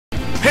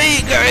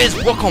Hey guys,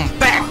 welcome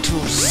back to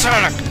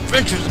Sonic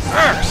Adventures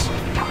X!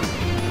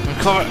 And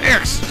cover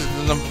X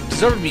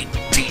deserve to be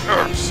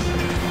T-X.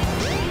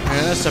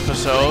 In this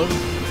episode,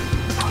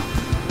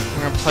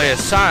 we're gonna play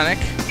as Sonic,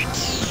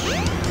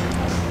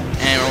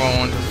 and we're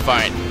going to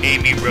find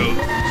Amy Rose.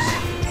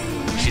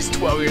 She's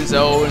 12 years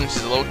old and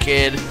she's a little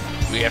kid.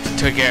 We have to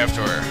take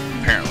after her,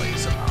 apparently,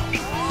 somehow.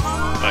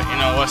 But you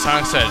know what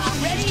Sonic said?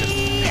 She's just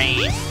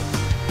pain.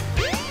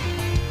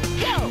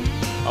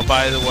 Oh,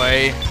 by the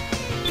way,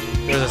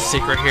 there's a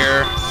secret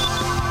here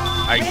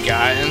I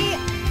gotten,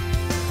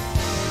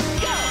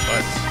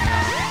 but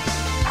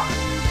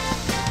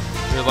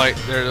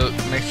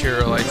makes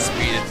your light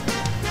speed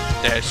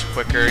dash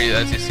quicker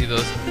as you see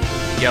those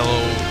yellow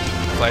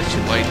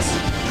flashing lights.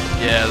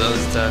 Yeah,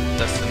 that's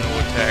the new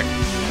attack,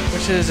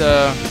 which is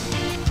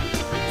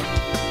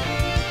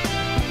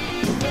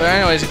But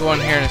anyways, you go in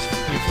here and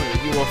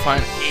you will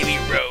find Amy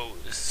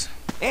Rose.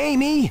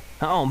 Amy?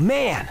 Oh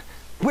man,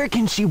 where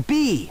can she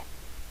be?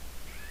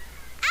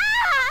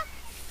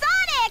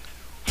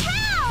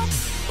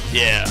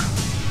 Yeah.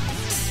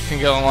 Can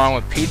get along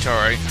with Peach,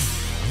 alright.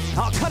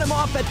 I'll cut him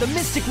off at the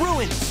Mystic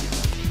Ruins.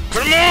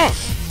 Cut him off!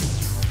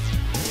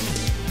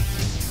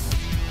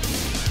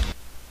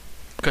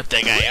 Cut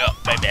that guy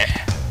up, baby.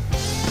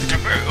 Cut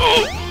that guy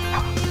up!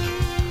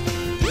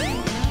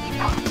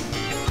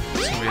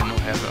 Somebody don't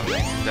have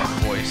that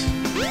voice.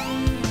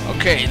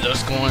 Okay,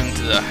 let's go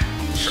into the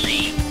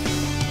tree.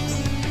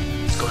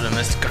 Let's go to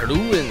Mystic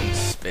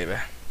Ruins, baby.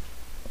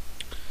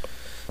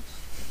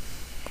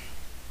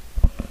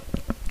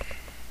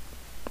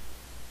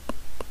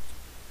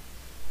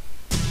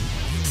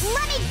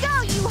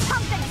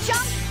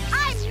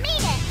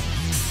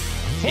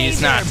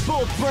 He's hey not. There,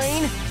 Bolt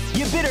Brain.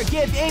 You better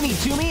give Amy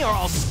to me or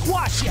I'll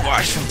squash ya.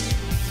 Squash him.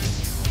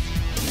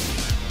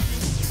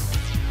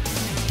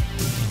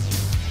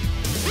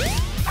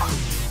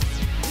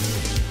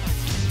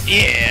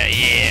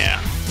 Yeah.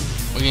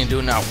 What are you gonna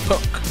do now?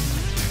 Hook.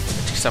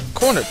 Get yourself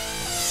cornered.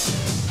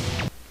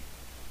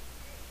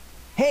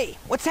 Hey,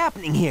 what's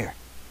happening here?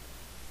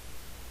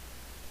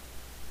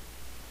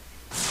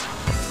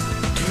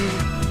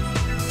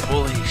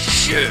 Holy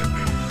shit.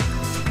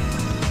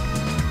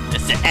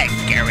 It's the egg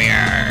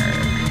carrier.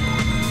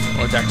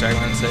 Or Dr.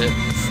 Eggman said.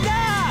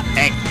 Stop!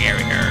 Egg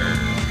carrier.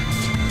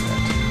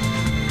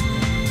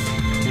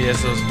 He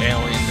has those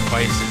alien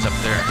devices up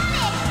there.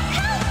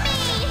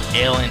 Help me!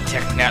 Alien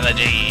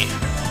technology.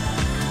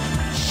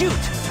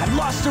 Shoot! I've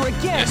lost her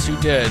again! Yes, you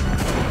did.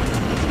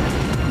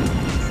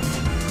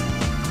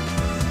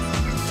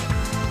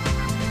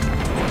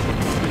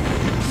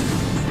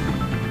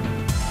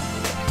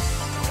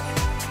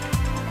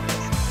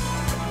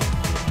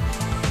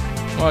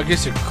 Well, I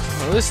guess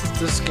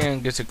this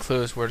game gives you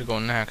clues where to go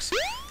next. So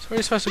where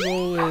you're supposed to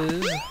go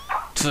is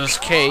to this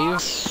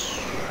cave,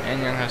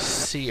 and you're gonna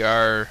see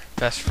our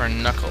best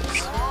friend Knuckles.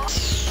 I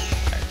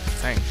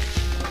think,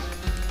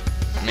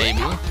 maybe.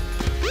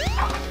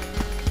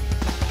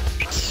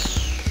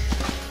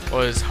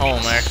 Well, his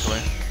home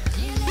actually.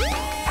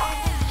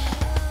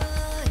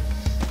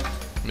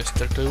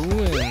 Mr.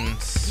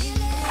 Ruins.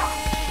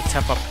 Let's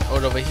hop up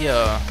out over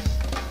here.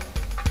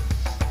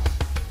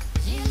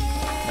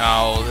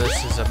 No,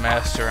 this is a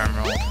Master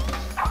Emerald.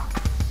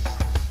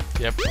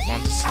 Yep,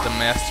 once it's the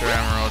Master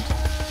Emerald.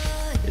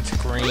 It's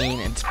green,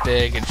 it's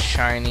big, it's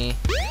shiny.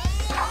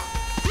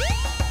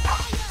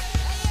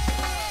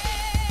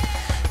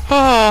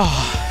 Oh,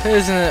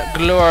 isn't it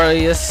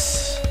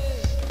glorious?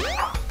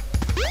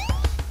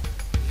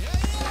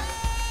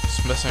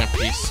 Just missing a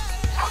piece.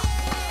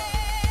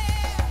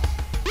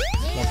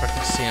 More if I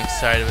can see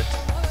inside of it.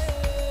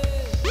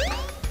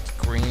 It's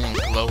green and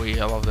glowy,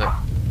 I love that.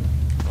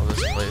 I love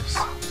this place.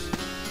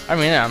 I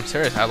mean, yeah, I'm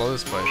serious. I love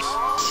this place.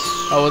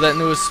 Oh, well, that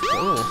newest.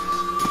 Oh.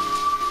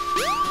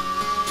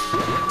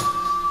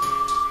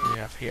 What do we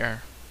have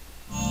here?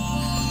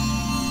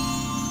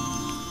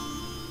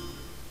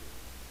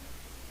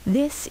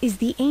 This is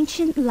the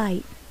ancient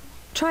light.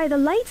 Try the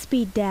light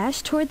speed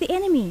dash toward the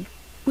enemy.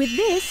 With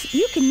this,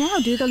 you can now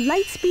do the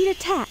light speed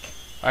attack.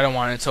 I don't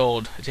want it. It's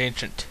old. It's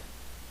ancient.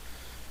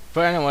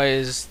 But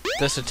anyways,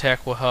 this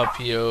attack will help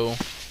you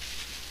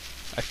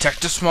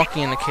attack this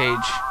monkey in the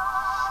cage.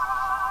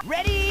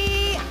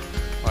 Ready?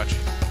 Watch.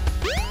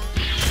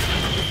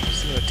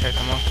 See, attack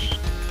the monkey.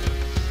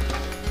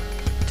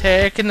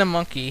 Attacking the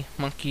monkey.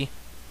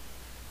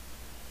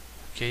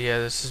 Okay, yeah,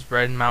 this is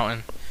Red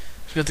Mountain.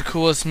 It's got the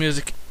coolest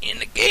music in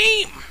the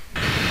game.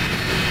 The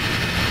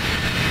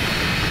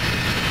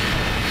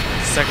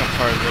second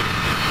part of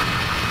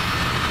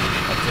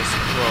this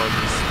world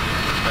is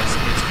the best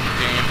music in the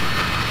game.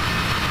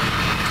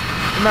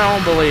 In my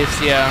own beliefs,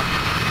 yeah.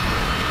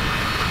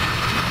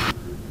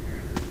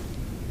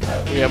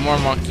 We have more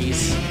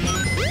monkeys.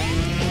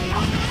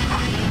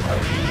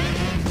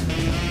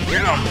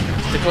 Get him!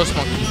 The ghost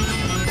monkey.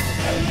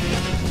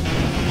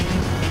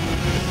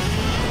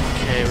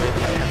 Okay, we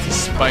have these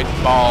spike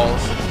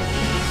balls.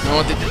 You know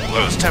what they did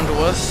last time to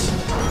us?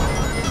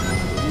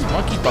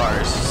 Monkey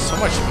bars. So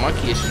much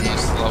monkey-ish in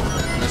this level,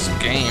 in this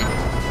game.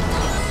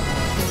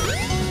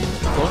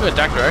 Look at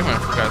Dr. Eggman,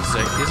 for God's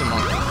sake. He's a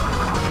monkey.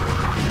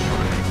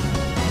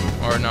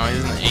 Or no,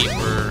 he's an ape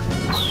or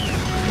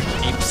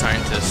ape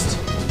scientist.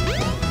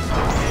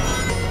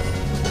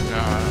 No,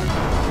 I don't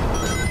know.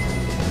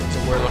 It's a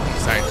weird-looking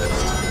scientist.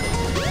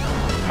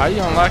 How do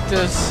you unlock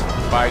this?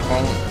 By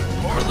going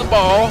over the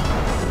ball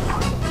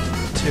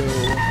to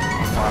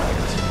unlock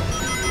it.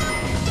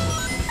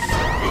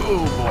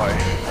 Oh boy.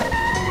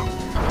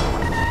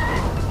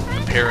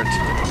 The parrot.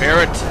 The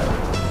parrot.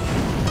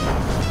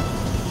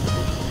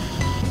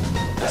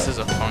 This is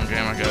a fun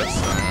game, I guess.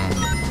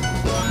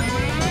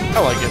 I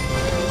like it.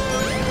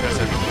 Like I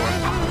said before.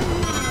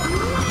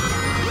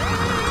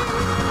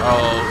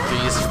 Oh,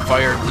 these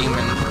fire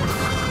demon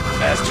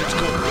bastards go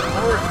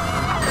forward.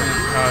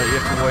 You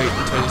have to wait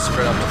until you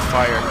spread out the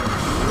fire,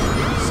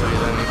 so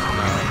then you can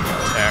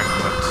attack.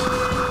 But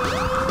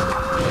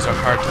those are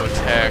hard to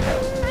attack.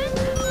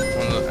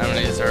 One of the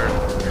enemies are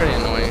pretty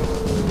annoying.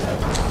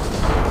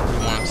 You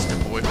want to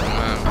step away from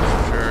them for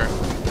sure.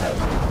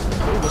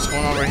 Ooh, what's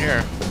going on over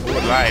here? Ooh,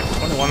 alive.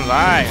 21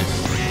 lives.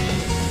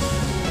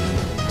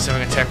 Let's see if I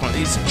can attack one of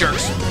these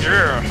jerks.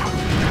 Yeah.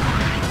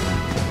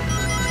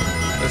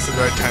 This is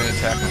the right time to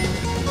attack him.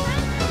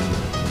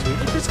 Do we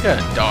think it's got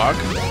a dog?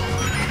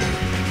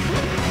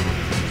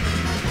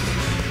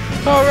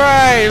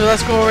 Alright,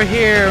 let's go over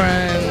here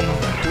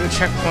and do a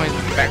checkpoint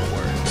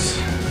backwards.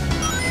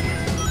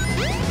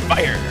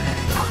 Fire!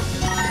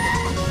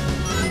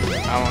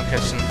 I don't want to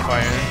catch some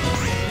fire.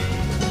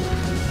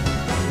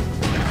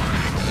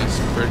 This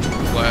bridge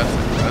blast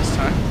like last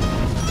time.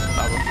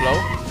 Lava flow.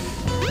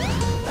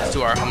 Let's do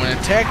our homing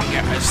attack and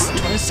get us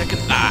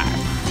 20-second live.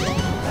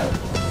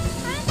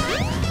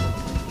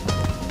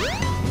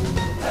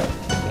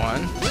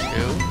 1, 2,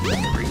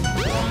 3,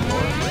 4.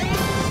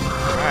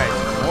 Alright.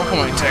 More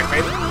homing attack,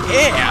 baby.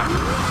 Yeah!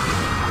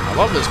 I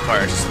love this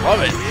part. Just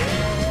love it.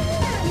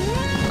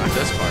 Not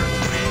this part.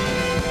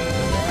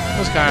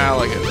 This kind of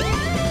like it.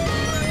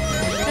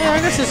 Yeah, I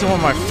guess this is one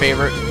of my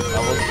favorite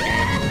levels of the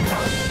game.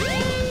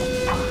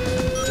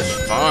 Just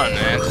fun,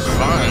 man. Just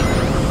fun.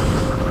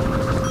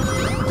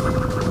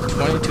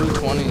 22,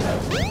 20.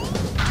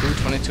 2,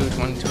 22,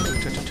 22,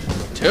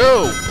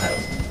 2.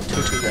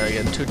 2, there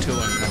again. 2, 2,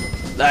 and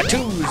the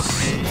 2s.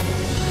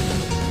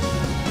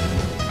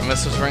 I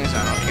miss those rings, I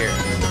don't care.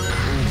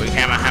 Ooh, big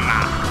hammer,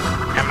 hammer.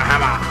 Hammer,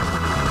 hammer.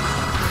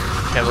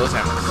 Yeah, those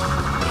hammers.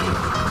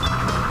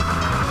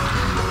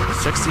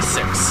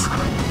 66.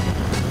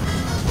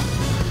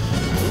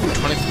 Ooh,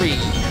 23.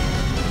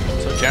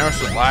 So generous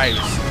with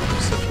lives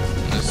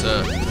in this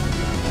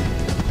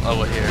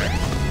level here.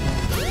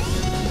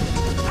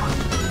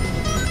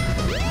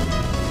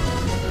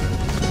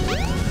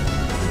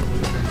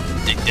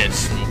 Dig that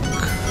smoke.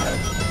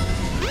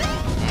 You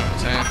know what I'm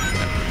saying?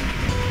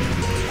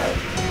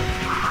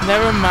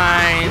 Never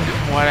mind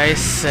what I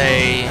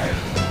say.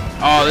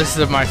 Oh, this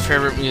is my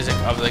favorite music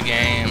of the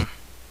game.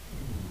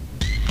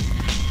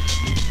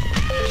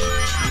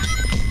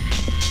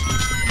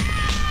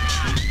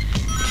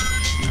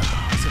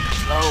 Oh, it's in the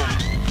flow.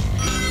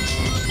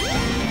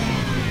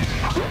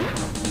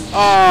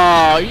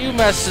 Oh, you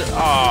messed it.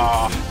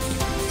 Oh.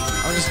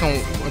 I'm just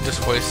gonna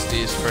waste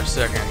these for a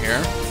second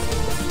here.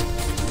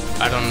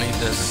 I don't need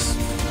this.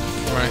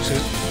 We're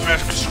actually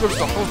script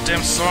the whole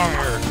damn song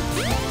here.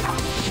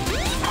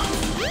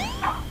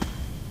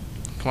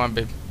 Come on,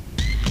 babe.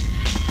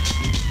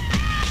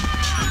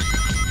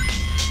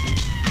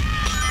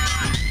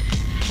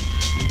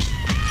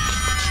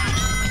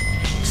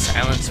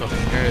 Silence so I can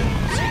hear it.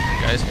 So you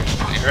guys can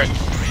hear it.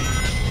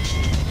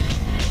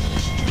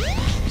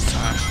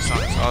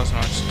 Sounds awesome.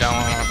 I'm just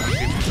downloading on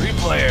MP3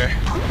 player.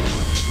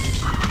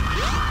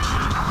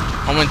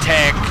 Home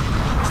attack.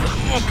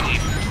 Monkey.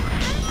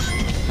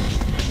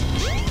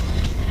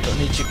 Don't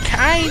need your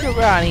kind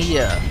around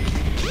here.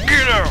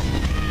 Get out.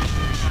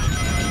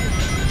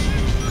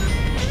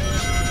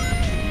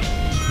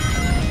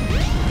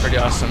 Pretty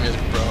awesome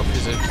music, bro.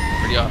 Music,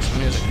 pretty awesome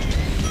music.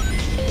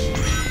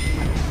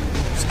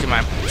 Let's get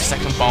my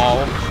second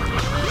ball.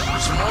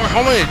 Some more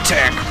homing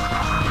attack.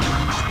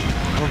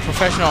 I'm a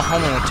professional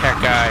homing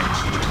attack guy.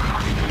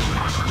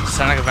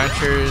 Sonic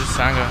Adventures,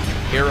 Sonic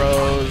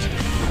Heroes,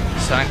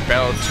 Sonic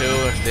Battle 2,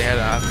 if they had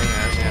a thing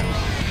as and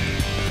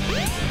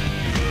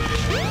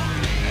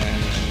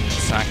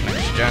Sonic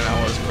Next Gen,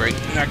 that was great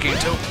in that game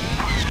too.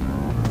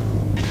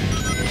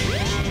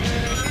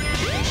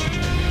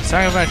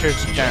 Sonic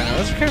Adventures Gen, it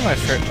was kind of my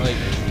favorite. Like,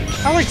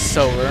 I like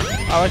Silver,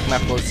 I like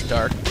Metal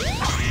Dark,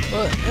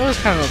 but it was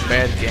kind of a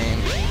bad game.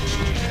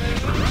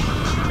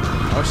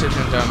 I wish they could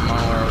have done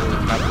more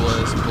with Metal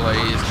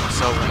Blaze, and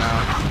Silver now,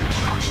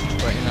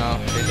 but you know,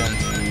 they didn't.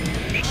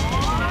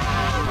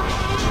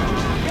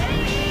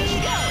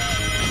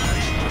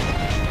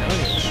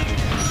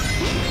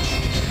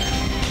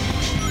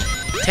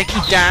 Take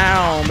you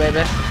down, baby.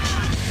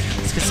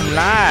 Let's get some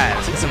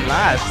lives. Get some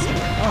lives.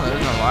 Oh,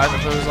 there's no lives. I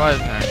thought there was lives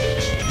in there.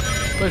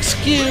 Well,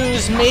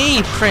 excuse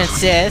me,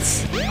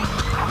 princess.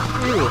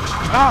 Ooh.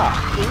 Ah.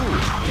 Ooh.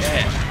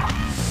 Yeah.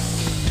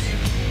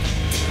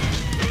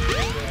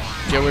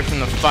 Get away from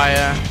the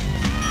fire.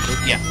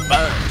 Look, yeah.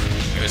 Burn.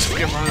 This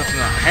freaking run up and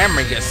the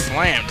hammer gets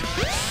slammed.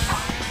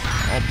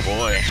 Oh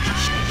boy.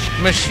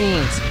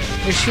 Machines.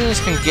 Machines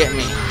can get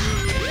me.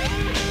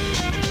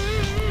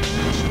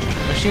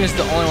 Machine is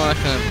the only one that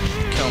can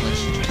kill me.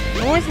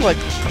 I went to like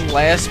the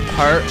last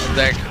part of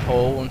that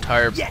whole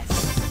entire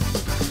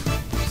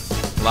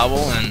level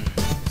and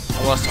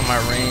I lost all my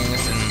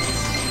rings and,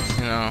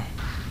 you know,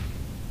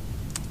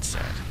 it's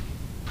sad.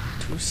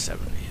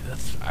 270.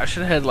 I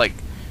should have had like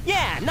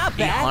not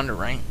bad. 800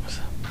 rings.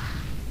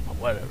 But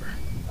whatever.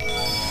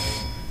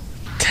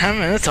 10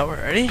 minutes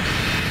already?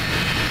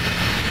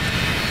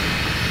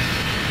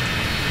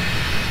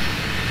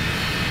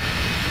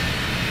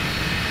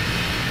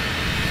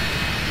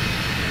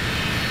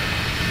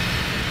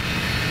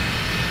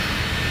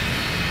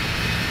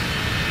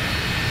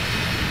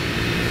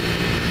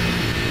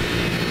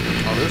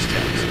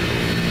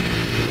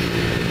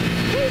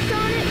 Hey,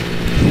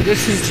 Sonic!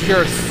 This is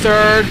your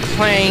third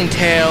plane,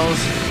 Tails.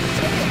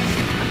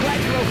 I'm glad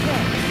you're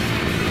okay.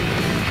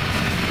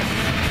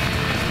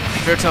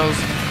 Here, Tails.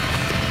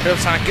 Here,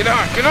 Sonic, get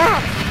on, get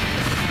on!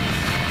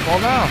 Fall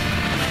down.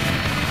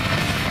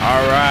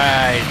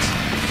 Alright.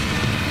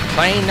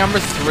 Plane number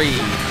 3. I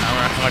don't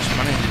know how much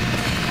money.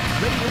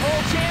 Ready to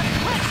roll, champ?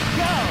 Let's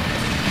go!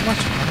 How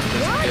much money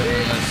does it give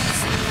in this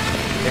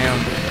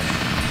damn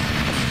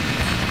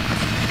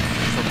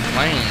for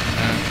planes,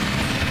 man?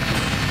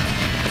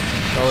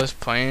 All his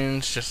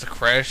planes just to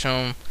crash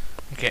them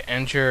and get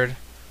injured.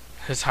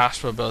 His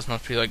hospital bills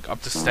must be like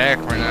up to stack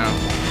right now.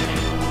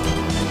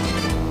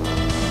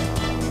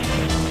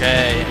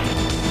 Okay,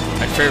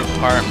 my favorite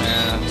part,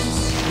 man.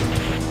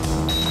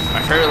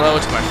 My favorite level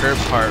to my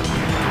favorite part.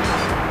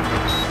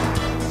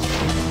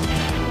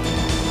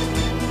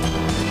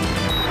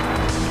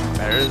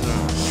 Better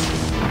than this.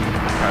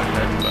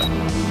 But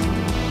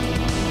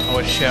I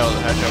wish Shell the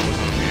Hedgehog was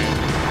on here.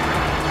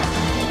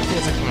 He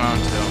has to come out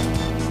too.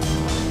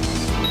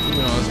 Who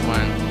knows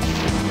when?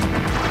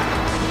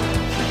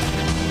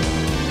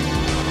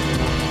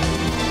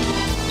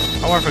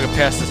 I wonder if I could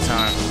pass this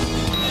time.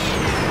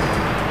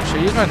 Should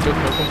I use my Duke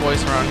Nukem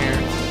voice around here?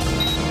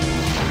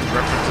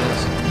 References.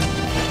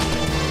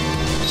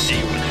 See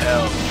you in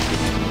hell.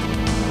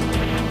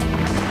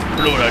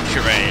 Blow out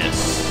your ass.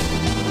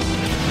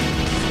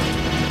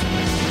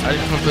 I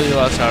just completely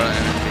lost out on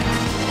energy.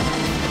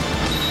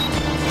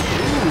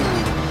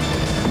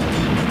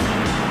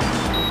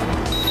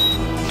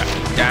 Knock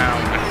it down,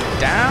 knock it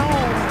down.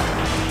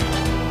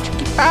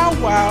 Chicky bow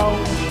wow.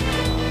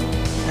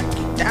 Knock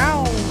it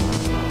down.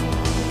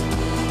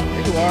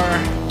 There you are.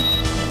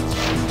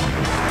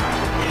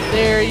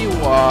 There you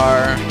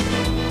are.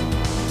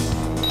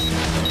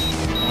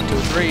 1, 2,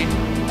 3.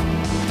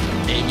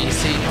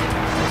 ABC.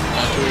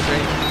 1, 2,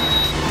 3.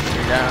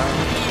 You're down.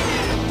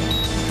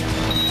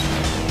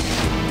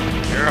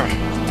 Yeah.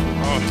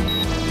 Oh.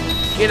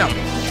 Get him.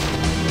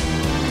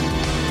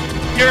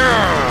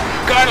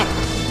 Yeah. Got him.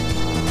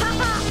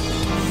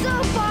 So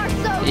far, so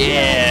good.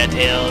 Yeah,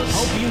 Tails.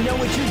 Hope you know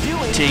what you're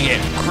doing. Till you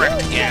get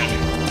cracked again.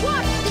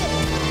 Watch this.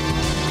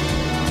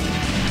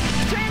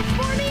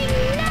 Transforming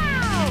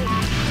now.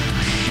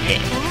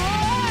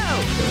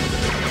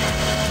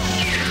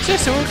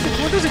 Seriously,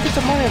 where does it get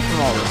the money from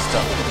all this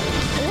stuff?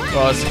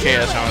 Well, it's the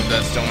chaos round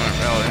that's doing it,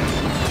 really.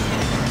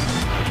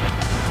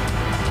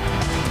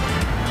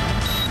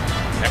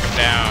 Knock him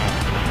down.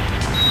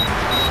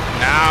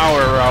 Now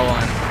we're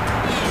rolling.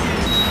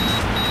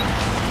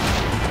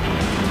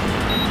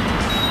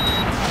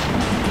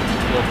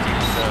 Look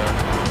these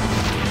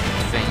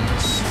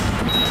things.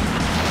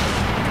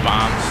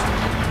 Bombs.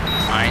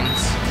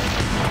 Mines.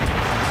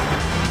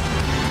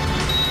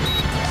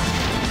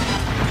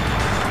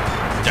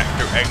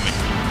 Dr. Eggman.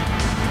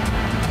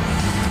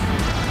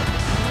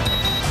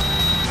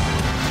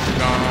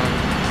 Gone.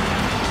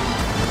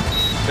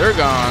 They're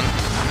gone.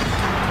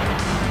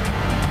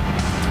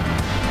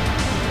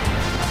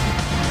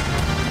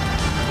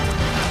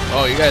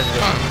 Oh, you guys are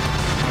gone.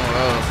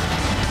 Oh,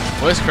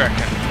 voice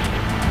cracking.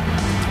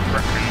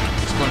 Cracking.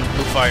 It's going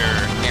blue fire.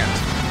 Can't.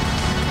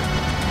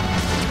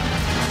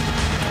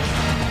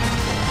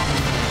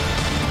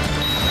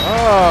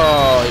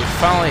 Oh, you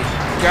finally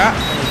got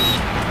me.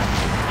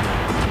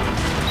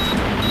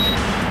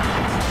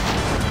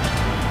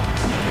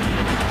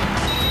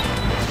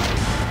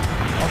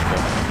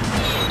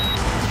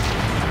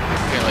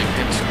 Okay, like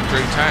hit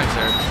 3 times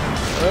there.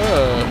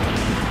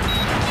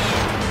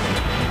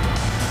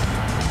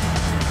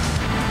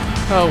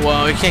 Oh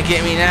well, you can't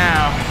get me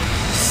now,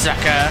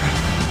 sucker.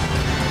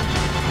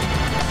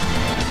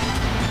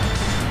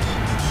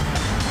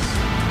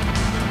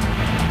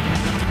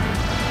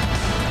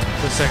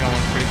 The second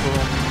one's pretty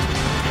cool.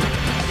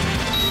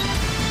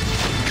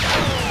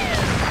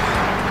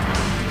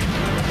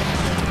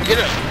 Get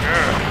it!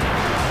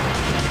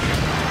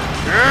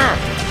 Yeah.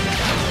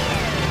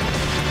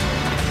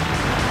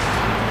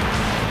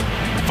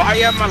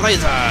 Fire my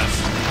lasers!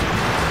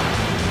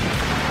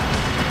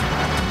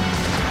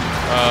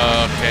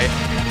 Okay.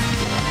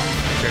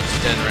 Trip's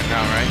dead right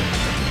now, right?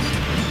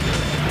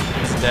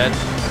 It's dead.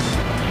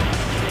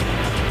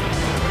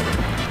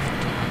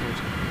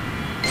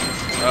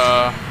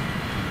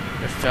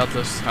 I failed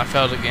this. I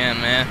failed again,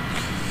 man.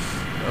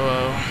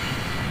 Oh.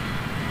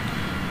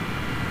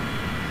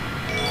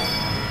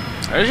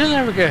 I usually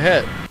never get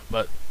hit,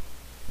 but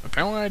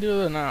apparently I do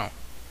that now.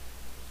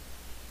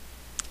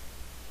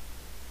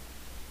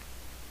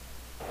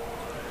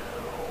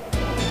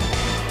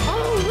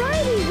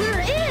 Alrighty,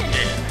 we're in.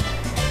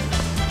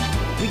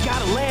 We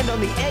gotta land on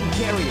the egg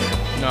carrier.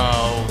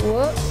 No.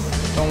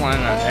 Whoops. Don't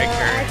land on egg I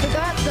carrier.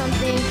 forgot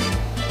something.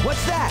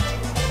 What's that?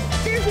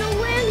 There's no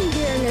landing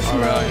gear in this Oh,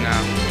 mode. really? No.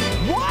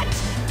 What?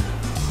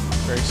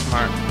 Very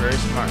smart. Very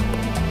smart.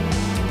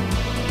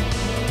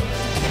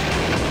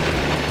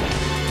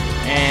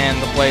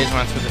 And the blaze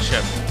went through the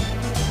ship.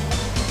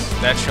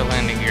 That's your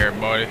landing gear,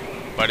 buddy.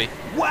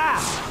 Wow,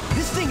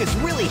 this thing is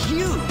really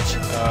huge.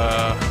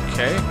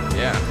 Okay,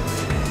 yeah.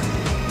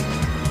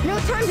 No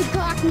time to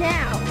gawk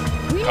now.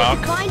 We Gawk?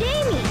 need to find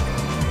Amy.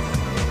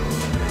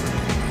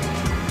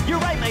 You're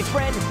right, my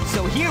friend.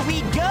 So here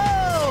we go.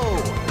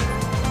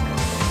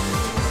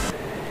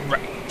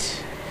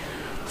 Right.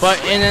 But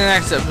in the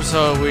next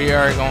episode, we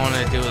are going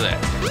to do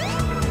that.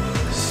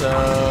 So,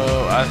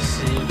 I'll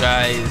see you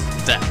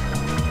guys then.